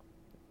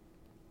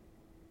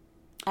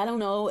I don't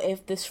know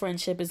if this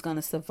friendship is going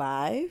to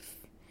survive.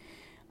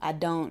 I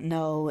don't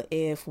know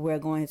if we're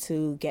going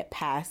to get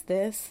past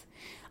this.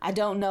 I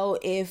don't know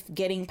if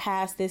getting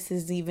past this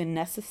is even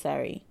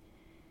necessary.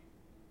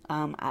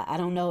 I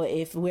don't know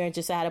if we're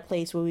just at a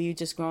place where we've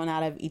just grown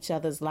out of each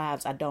other's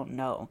lives. I don't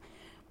know.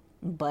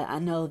 But I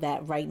know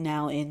that right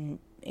now in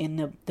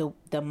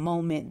the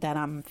moment that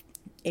I'm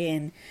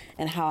in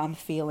and how I'm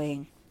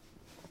feeling,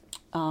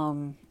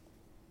 doesn't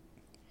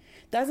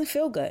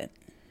feel good.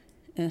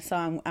 And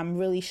so I'm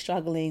really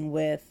struggling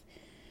with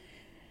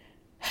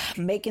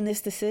making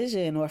this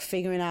decision or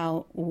figuring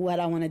out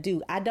what I want to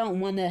do. I don't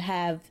want to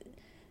have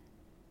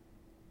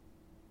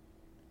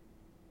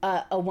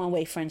a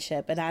one-way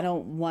friendship, and I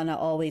don't want to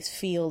always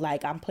feel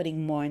like I'm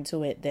putting more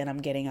into it than I'm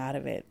getting out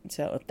of it.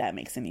 So if that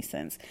makes any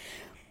sense.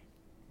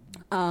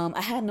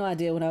 I had no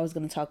idea what I was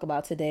going to talk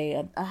about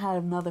today. I had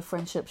another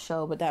friendship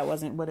show, but that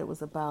wasn't what it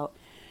was about.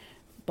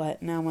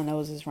 But now my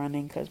nose is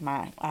running because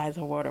my eyes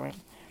are watering.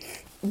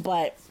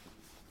 But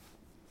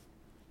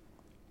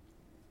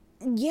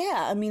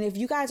yeah, I mean, if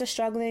you guys are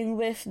struggling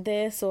with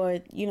this,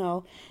 or, you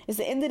know, it's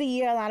the end of the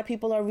year, a lot of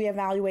people are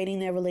reevaluating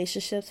their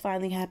relationships.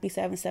 Finding Happy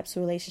 7 Steps to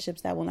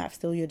Relationships That Will Not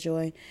Steal Your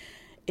Joy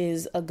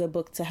is a good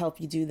book to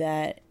help you do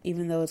that,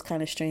 even though it's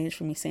kind of strange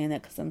for me saying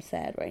that because I'm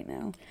sad right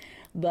now.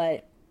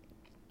 But,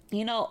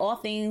 you know, all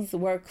things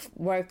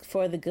work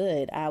for the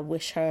good. I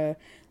wish her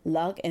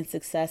luck and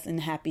success and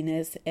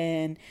happiness.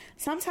 And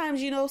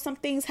sometimes, you know, some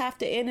things have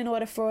to end in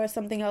order for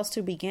something else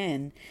to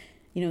begin.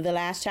 You know, the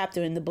last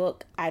chapter in the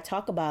book I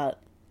talk about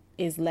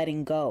is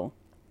letting go.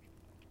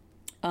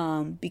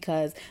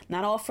 Because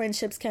not all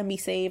friendships can be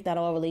saved. Not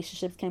all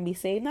relationships can be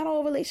saved. Not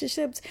all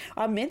relationships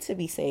are meant to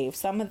be saved.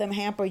 Some of them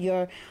hamper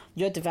your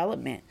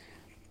development.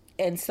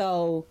 And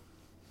so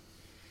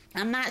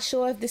I'm not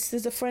sure if this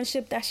is a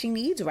friendship that she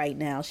needs right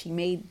now. She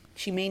may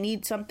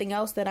need something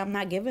else that I'm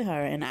not giving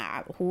her. And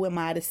who am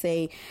I to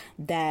say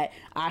that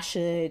I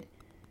should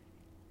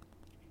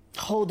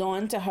hold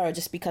on to her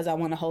just because I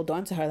want to hold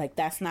on to her? Like,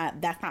 that's not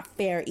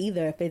fair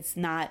either, if it's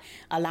not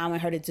allowing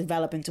her to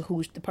develop into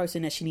who the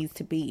person that she needs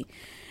to be.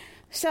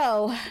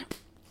 So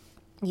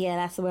yeah,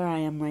 that's where I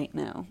am right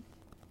now.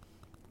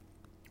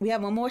 We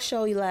have one more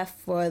show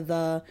left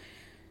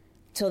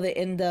till the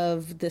end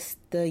of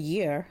the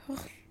year.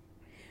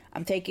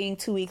 I'm taking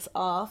 2 weeks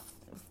off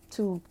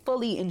to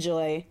fully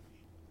enjoy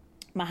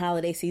my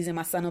holiday season.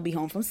 My son will be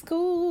home from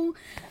school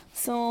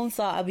soon,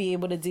 so I'll be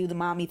able to do the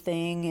mommy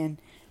thing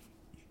and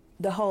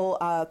the whole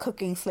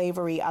cooking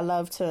slavery. I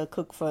love to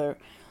cook for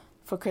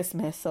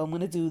Christmas, so I'm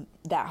going to do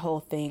that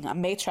whole thing. I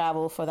may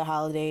travel for the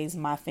holidays.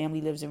 My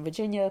family lives in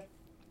Virginia,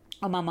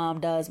 or my mom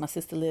does. My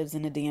sister lives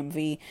in the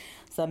DMV,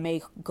 so I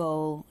may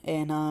go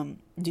and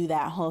do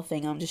that whole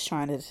thing. I'm just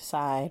trying to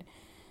decide.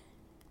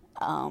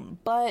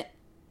 But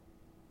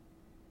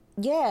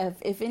yeah,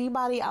 if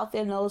anybody out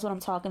there knows what I'm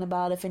talking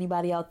about, if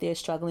anybody out there is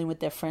struggling with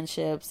their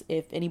friendships,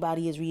 if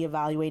anybody is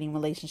reevaluating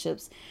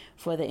relationships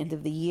for the end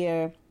of the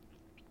year,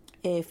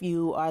 if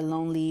you are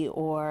lonely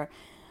or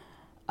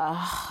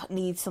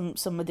need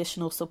some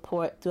additional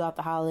support throughout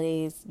the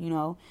holidays, you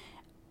know,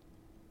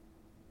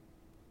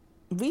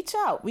 reach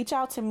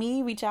out to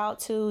me, reach out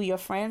to your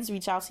friends,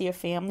 reach out to your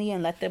family,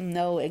 and let them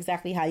know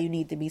exactly how you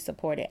need to be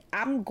supported.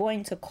 I'm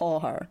going to call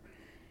her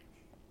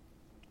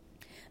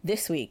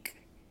this week.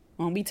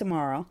 Won't be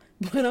tomorrow,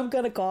 but I'm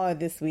going to call her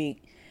this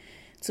week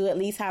to at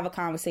least have a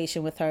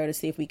conversation with her to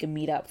see if we can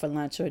meet up for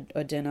lunch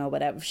or dinner or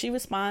whatever. If she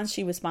responds,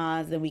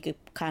 then we could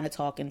kind of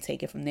talk and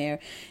take it from there.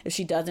 If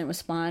she doesn't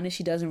respond, and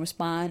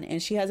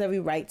she has every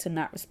right to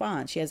not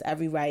respond. She has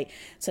every right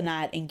to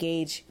not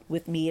engage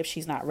with me if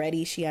she's not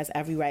ready. She has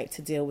every right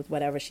to deal with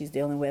whatever she's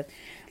dealing with.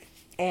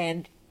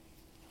 And,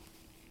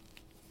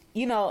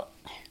 you know,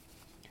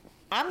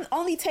 I'm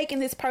only taking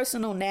this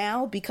personal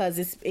now because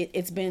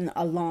it's been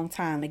a long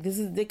time. Like, this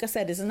is, like I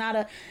said, this is not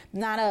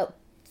a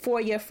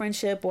 4-year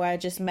friendship where I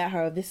just met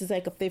her. This is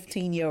like a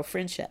 15-year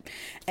friendship.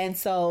 And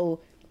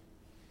so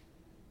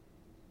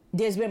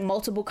there's been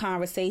multiple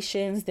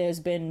conversations. There's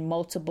been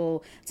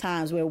multiple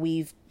times where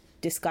we've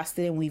discussed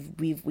it and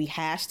we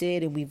hashed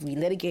it and we've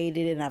relitigated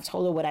it, and I've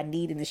told her what I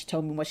needed and she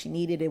told me what she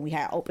needed, and we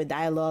had open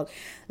dialogue.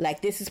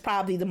 Like, this is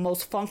probably the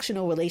most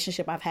functional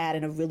relationship I've had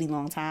in a really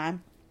long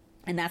time.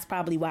 And that's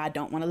probably why I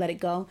don't want to let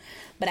it go.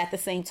 But at the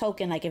same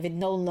token, like, if it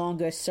no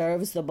longer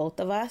serves the both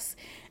of us,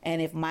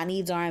 and if my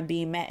needs aren't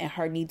being met and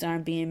her needs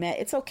aren't being met,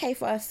 it's okay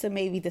for us to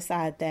maybe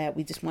decide that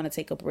we just want to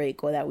take a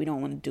break or that we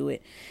don't want to do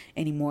it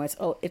anymore.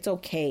 It's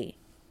okay.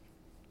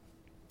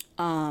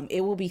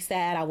 It will be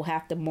sad. I will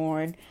have to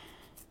mourn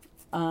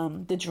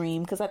the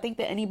dream, because I think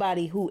that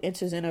anybody who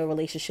enters in a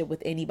relationship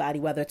with anybody,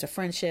 whether it's a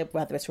friendship,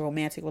 whether it's a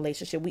romantic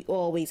relationship, we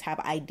always have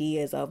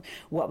ideas of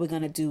what we're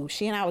going to do.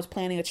 She and I was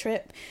planning a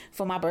trip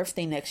for my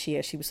birthday next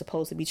year. She was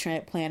supposed to be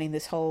planning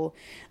this whole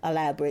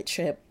elaborate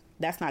trip.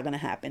 That's not going to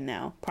happen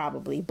now,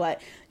 probably.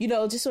 But, you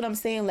know, just what I'm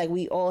saying, like,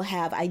 we all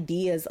have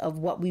ideas of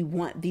what we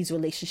want these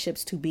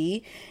relationships to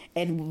be.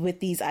 And with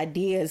these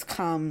ideas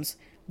comes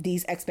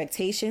these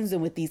expectations,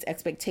 and with these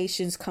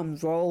expectations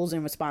comes roles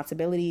and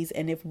responsibilities.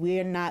 And if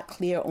we're not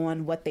clear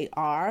on what they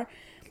are,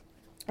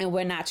 and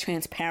we're not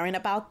transparent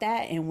about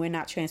that, and we're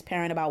not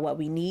transparent about what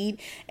we need,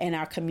 and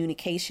our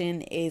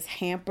communication is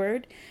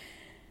hampered,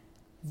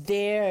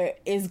 there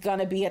is going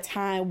to be a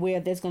time where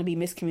there's going to be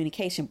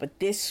miscommunication. But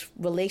this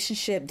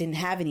relationship didn't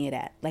have any of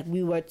that. Like,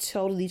 we were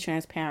totally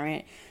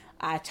transparent.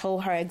 I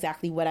told her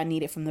exactly what I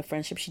needed from the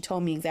friendship. She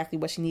told me exactly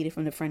what she needed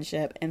from the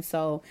friendship. And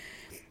so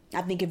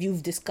I think if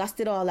you've discussed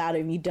it all out,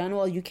 if you've done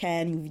all you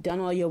can, you've done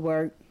all your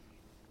work,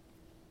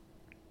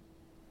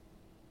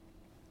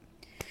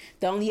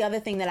 the only other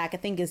thing that I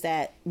could think is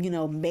that, you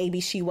know, maybe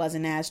she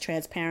wasn't as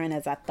transparent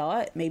as I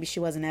thought. Maybe she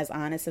wasn't as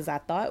honest as I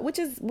thought, which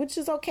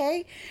is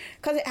okay,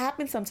 because it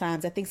happens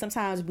sometimes. I think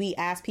sometimes we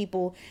ask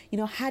people, you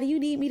know, how do you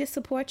need me to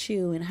support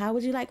you? And how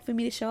would you like for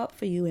me to show up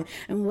for you?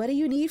 And what do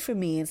you need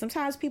from me? And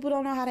sometimes people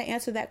don't know how to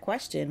answer that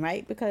question,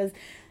 right? Because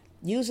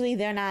usually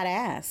they're not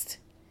asked.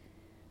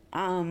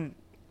 So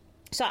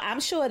I'm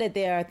sure that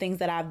there are things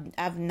that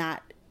I've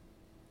not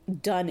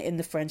done in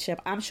the friendship.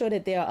 I'm sure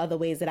that there are other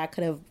ways that I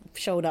could have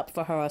showed up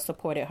for her or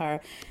supported her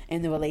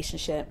in the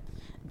relationship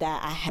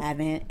that I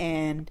haven't.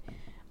 And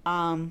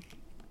I'm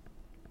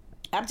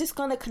just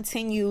going to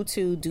continue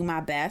to do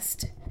my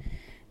best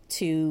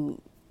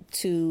to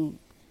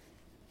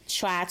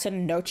try to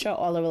nurture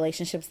all the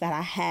relationships that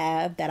I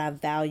have, that I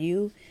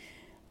value.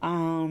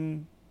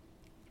 And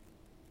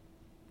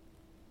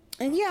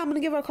yeah, I'm going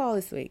to give her a call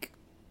this week.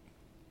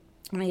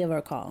 I'm going to give her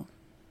a call.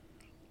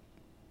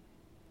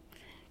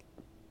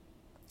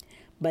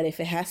 But if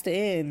it has to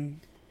end,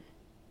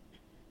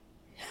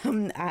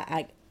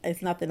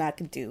 it's nothing I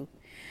can do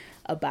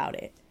about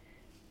it.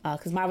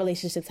 Because my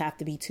relationships have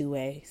to be two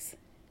ways.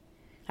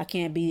 I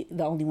can't be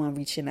the only one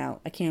reaching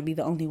out. I can't be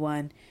the only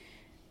one,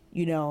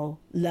 you know,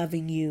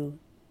 loving you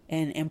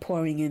and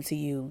pouring into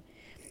you.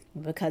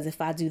 Because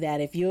if I do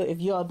that, if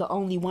you're the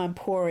only one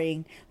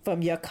pouring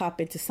from your cup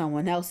into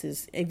someone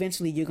else's,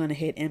 eventually you're going to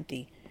hit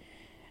empty.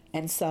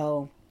 And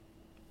so,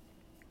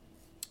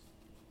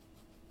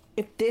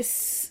 if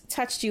this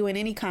touched you in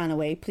any kind of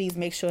way, please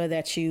make sure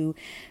that you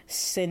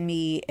send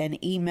me an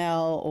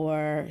email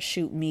or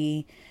shoot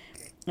me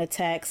a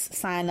text.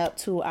 Sign up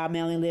to our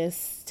mailing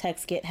list.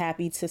 Text Get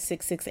Happy to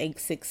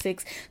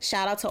 66866.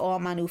 Shout out to all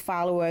my new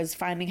followers.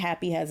 Finding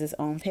Happy has its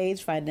own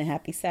page, Finding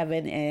Happy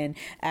 7, and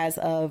as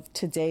of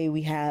today,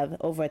 we have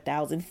over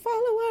 1,000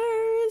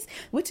 followers,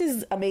 which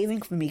is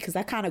amazing for me because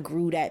I kind of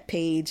grew that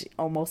page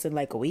almost in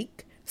like a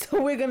week.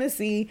 So we're gonna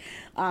see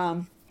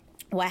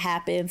what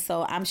happens.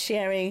 So I'm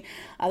sharing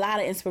a lot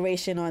of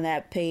inspiration on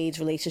that page,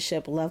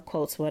 relationship, love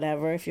quotes,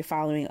 whatever. If you're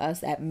following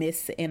us at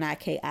Miss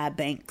Niki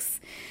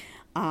Banks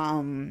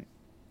on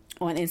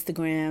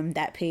Instagram,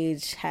 that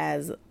page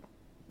has,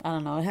 I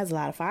don't know, it has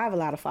I have a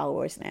lot of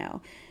followers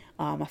now.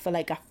 I feel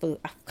like I've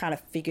kind of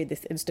figured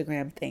this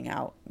Instagram thing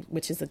out,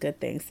 which is a good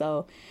thing.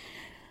 So,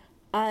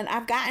 and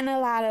I've gotten a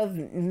lot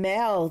of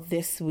mail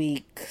this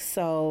week.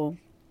 So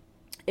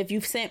if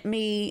you've sent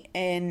me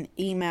an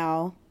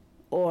email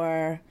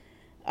or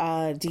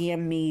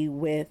DM me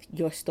with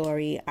your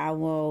story, I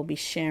will be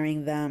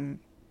sharing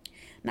them,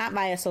 not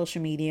via social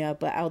media,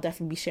 but I'll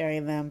definitely be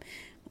sharing them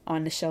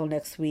on the show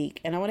next week.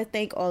 And I want to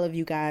thank all of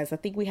you guys. I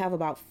think we have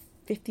about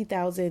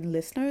 50,000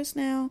 listeners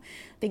now.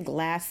 I think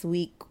last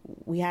week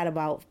we had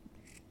about,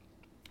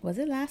 was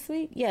it last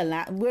week?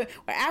 Yeah, we're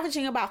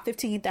averaging about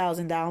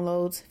 15,000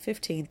 downloads.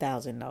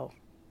 15,000, no.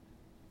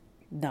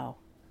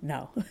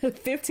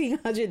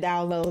 1,500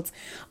 downloads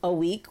a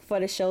week for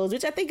the shows,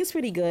 which I think is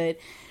pretty good.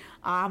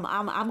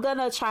 I'm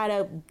gonna try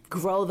to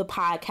grow the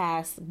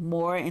podcast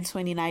more in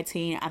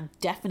 2019. I'm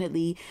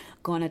definitely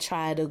gonna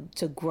try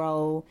to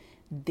grow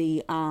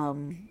the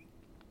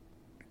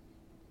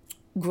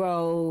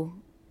grow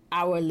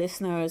our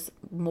listeners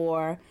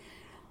more,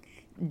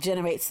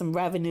 generate some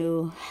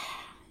revenue.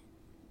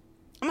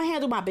 I'm gonna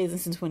handle my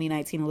business in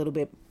 2019 a little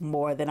bit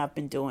more than I've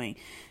been doing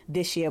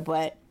this year,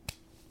 but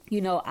you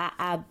know,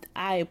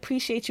 I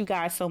appreciate you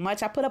guys so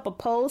much. I put up a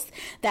post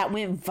that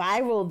went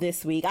viral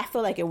this week. I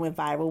feel like it went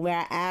viral, where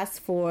I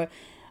asked for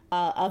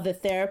other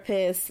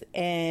therapists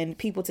and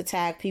people to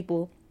tag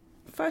people.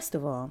 First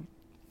of all,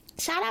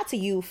 shout out to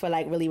you for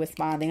like really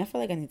responding. I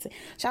feel like I need to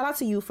shout out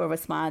to you for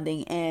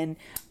responding and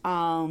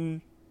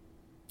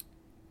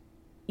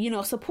you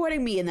know,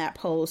 supporting me in that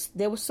post.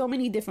 There were so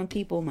many different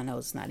people. My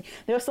nose is snotty.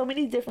 There were so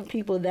many different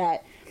people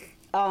that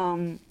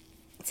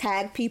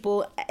tag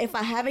people. If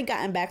I haven't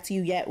gotten back to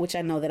you yet, which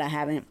I know that I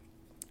haven't,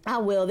 I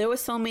will. There were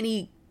so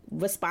many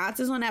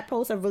responses on that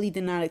post. I really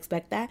did not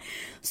expect that.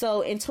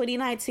 So in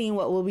 2019,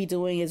 what we'll be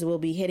doing is we'll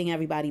be hitting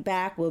everybody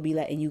back. We'll be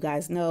letting you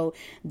guys know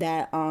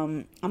that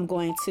I'm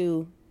going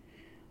to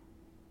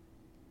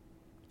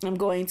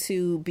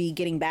be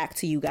getting back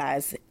to you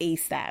guys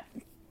ASAP.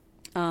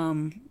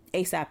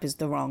 ASAP is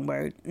the wrong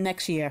word.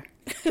 Next year.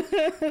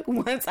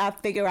 Once I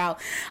figure out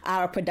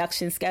our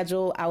production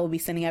schedule, I will be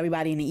sending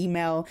everybody an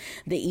email.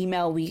 The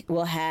email we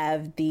will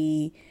have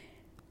the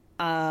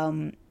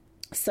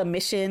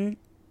submission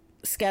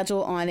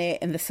schedule on it,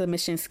 and the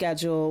submission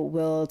schedule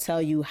will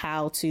tell you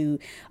how to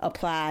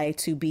apply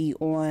to be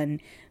on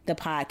the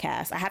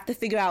podcast. I have to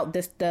figure out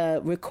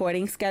the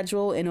recording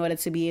schedule in order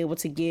to be able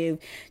to give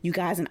you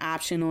guys an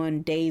option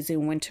on days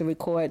and when to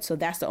record. So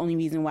that's the only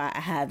reason why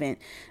I haven't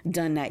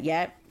done that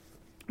yet.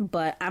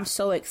 But I'm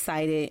so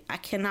excited. I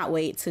cannot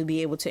wait to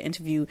be able to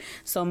interview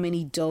so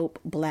many dope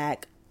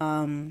black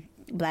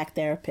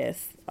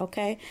therapists.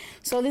 Okay,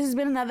 so this has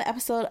been another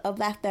episode of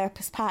Black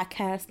Therapist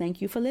Podcast.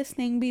 Thank you for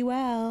listening. Be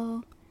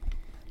well.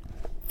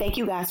 Thank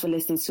you guys for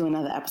listening to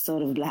another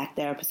episode of Black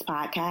Therapist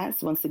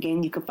Podcast. Once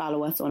again, you can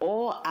follow us on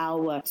all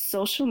our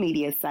social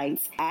media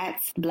sites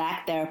at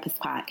Black Therapist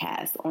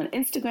Podcast on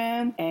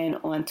Instagram and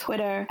on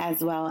Twitter,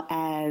 as well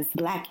as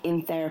Black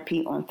in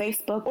Therapy on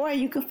Facebook. Or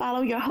you can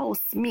follow your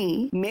host,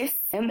 me, Miss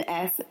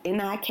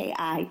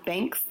MSNIKI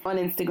Banks on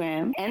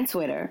Instagram and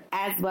Twitter,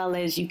 as well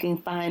as you can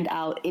find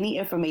out any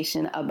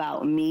information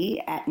about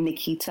me at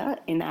Nikita,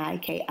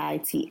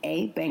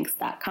 Nikita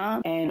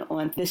Banks.com, and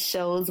on the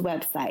show's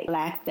website,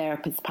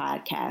 blacktherapistpodcast.com.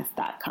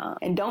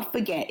 And don't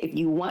forget, if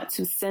you want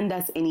to send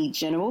us any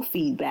general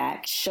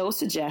feedback, show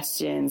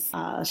suggestions,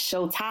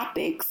 show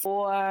topics,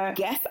 or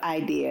guest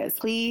ideas,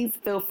 please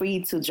feel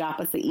free to drop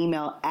us an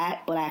email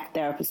at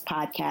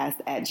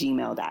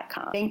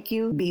blacktherapistpodcast@gmail.com. Thank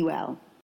you. Be well.